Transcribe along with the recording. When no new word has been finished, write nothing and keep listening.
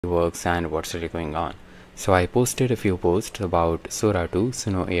works and what's really going on. So I posted a few posts about Sora 2,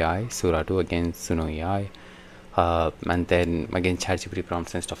 Suno AI, Sora 2 again, Suno AI, and then again ChatGPT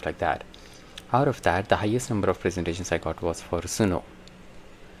prompts and stuff like that. Out of that, the highest number of presentations I got was for Suno,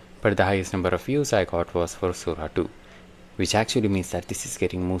 but the highest number of views I got was for Sora 2, which actually means that this is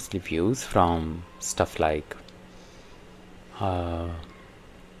getting mostly views from stuff like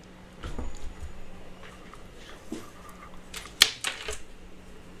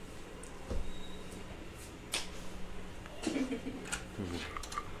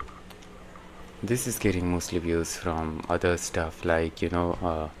this is getting mostly views from other stuff like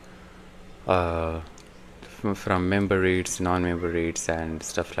from member reads, non-member reads, and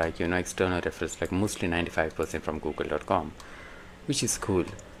stuff like external referrals, like mostly 95% from google.com, which is cool,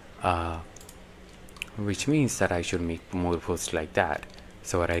 which means that I should make more posts like that.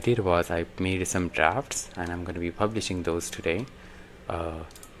 So what I did was I made some drafts and I'm going to be publishing those today.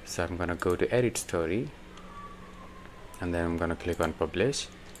 So I'm going to go to edit story and then I'm going to click on publish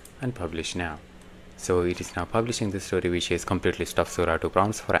and publish now. So it is now publishing the story, which is completely stuffed Sora 2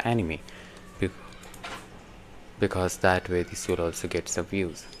 prompts for anime, because that way this will also get some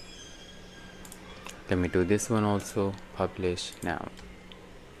views. Let me do this one also, publish now.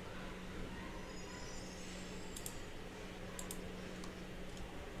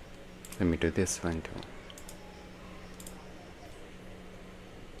 Let me do this one too.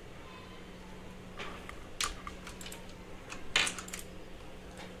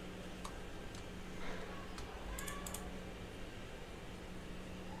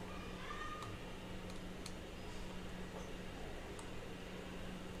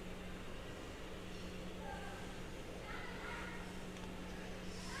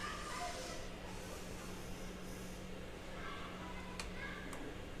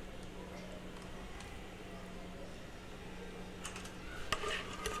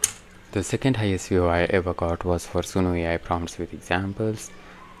 The second highest view I ever got was for Suno AI prompts with examples.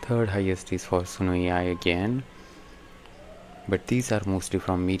 Third highest is for Suno AI again, but these are mostly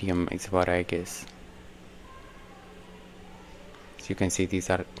from Medium is what I guess. So you can see these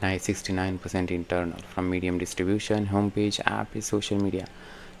are 69% internal from Medium distribution, homepage, app is social media.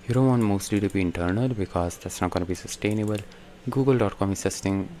 You don't want mostly to be internal because that's not going to be sustainable. Google.com is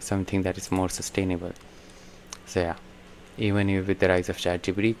something that is more sustainable. So yeah, even with the rise of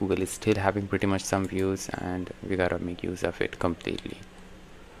ChatGPT, Google is still having pretty much some views, and we gotta make use of it completely.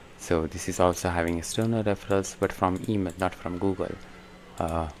 So this is also having external referrals, but from email, not from Google.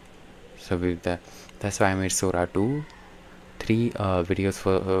 So with that's why I made Sora 2, 3 videos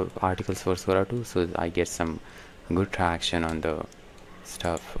for articles for Sora 2, so I get some good traction on the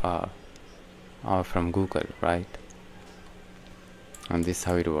stuff from Google, right? And this is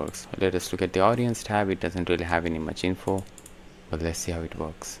how it works. Let us look at the audience tab. It doesn't really have any much info, but let's see how it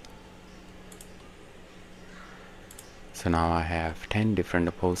works. So now I have 10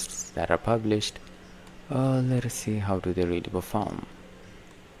 different posts that are published. Let us see how do they really perform.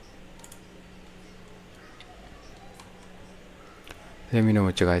 Let me know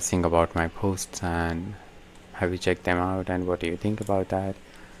what you guys think about my posts, and have you checked them out, and what do you think about that?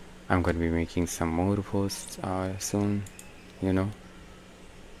 I'm going to be making some more posts soon,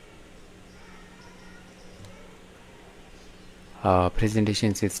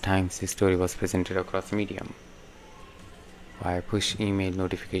 presentations is times the story was presented across Medium by push email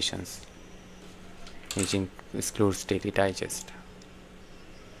notifications, which excludes daily digest.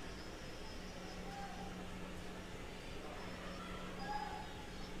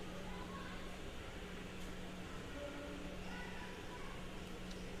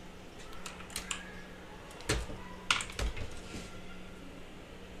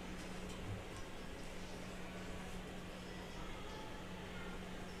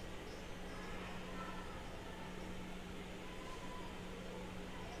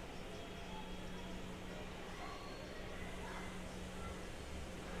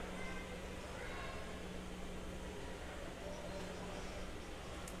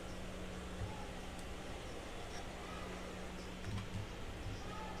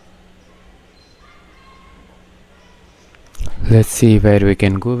 Let's see where we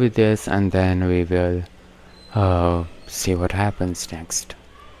can go with this, and then we will see what happens next.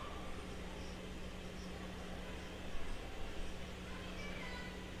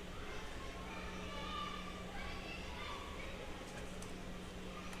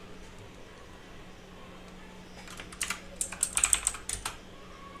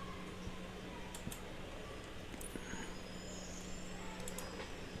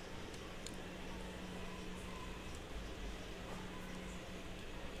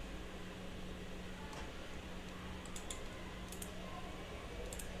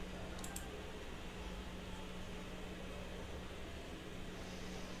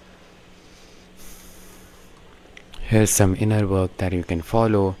 Here's some inner work that you can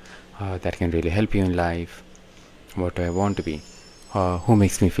follow that can really help you in life. What do I want to be? Who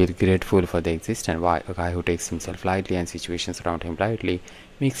makes me feel grateful for the existence? Why? A guy who takes himself lightly and situations around him lightly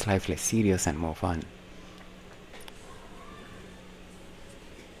makes life less serious and more fun.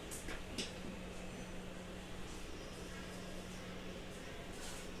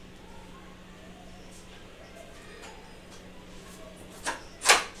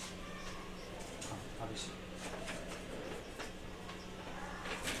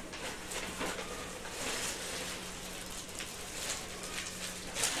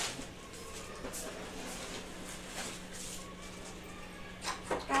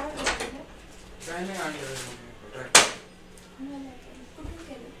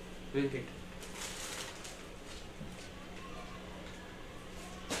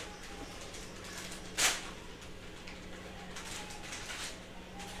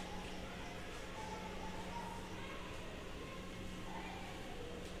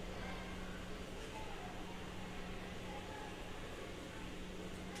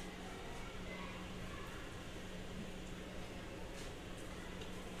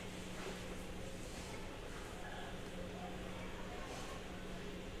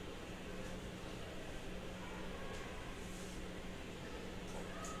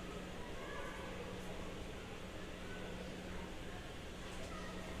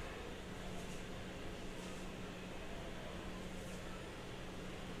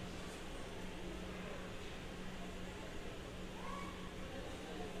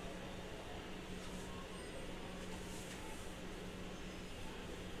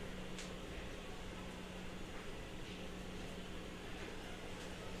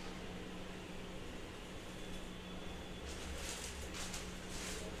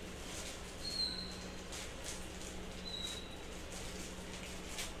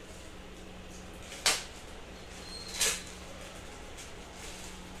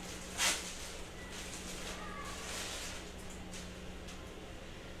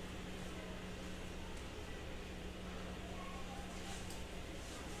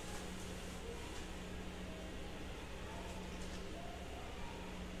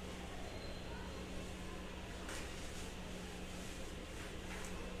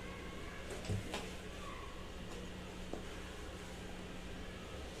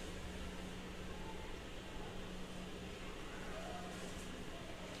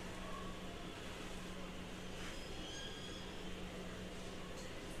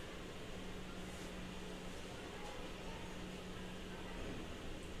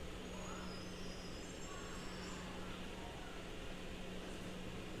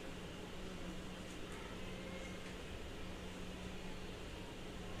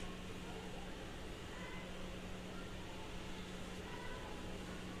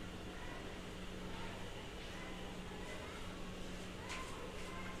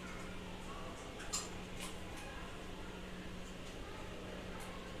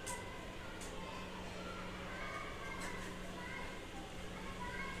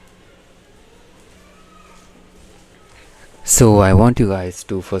 So I want you guys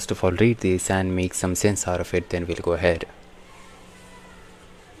to first of all read this and make some sense out of it, then we'll go ahead.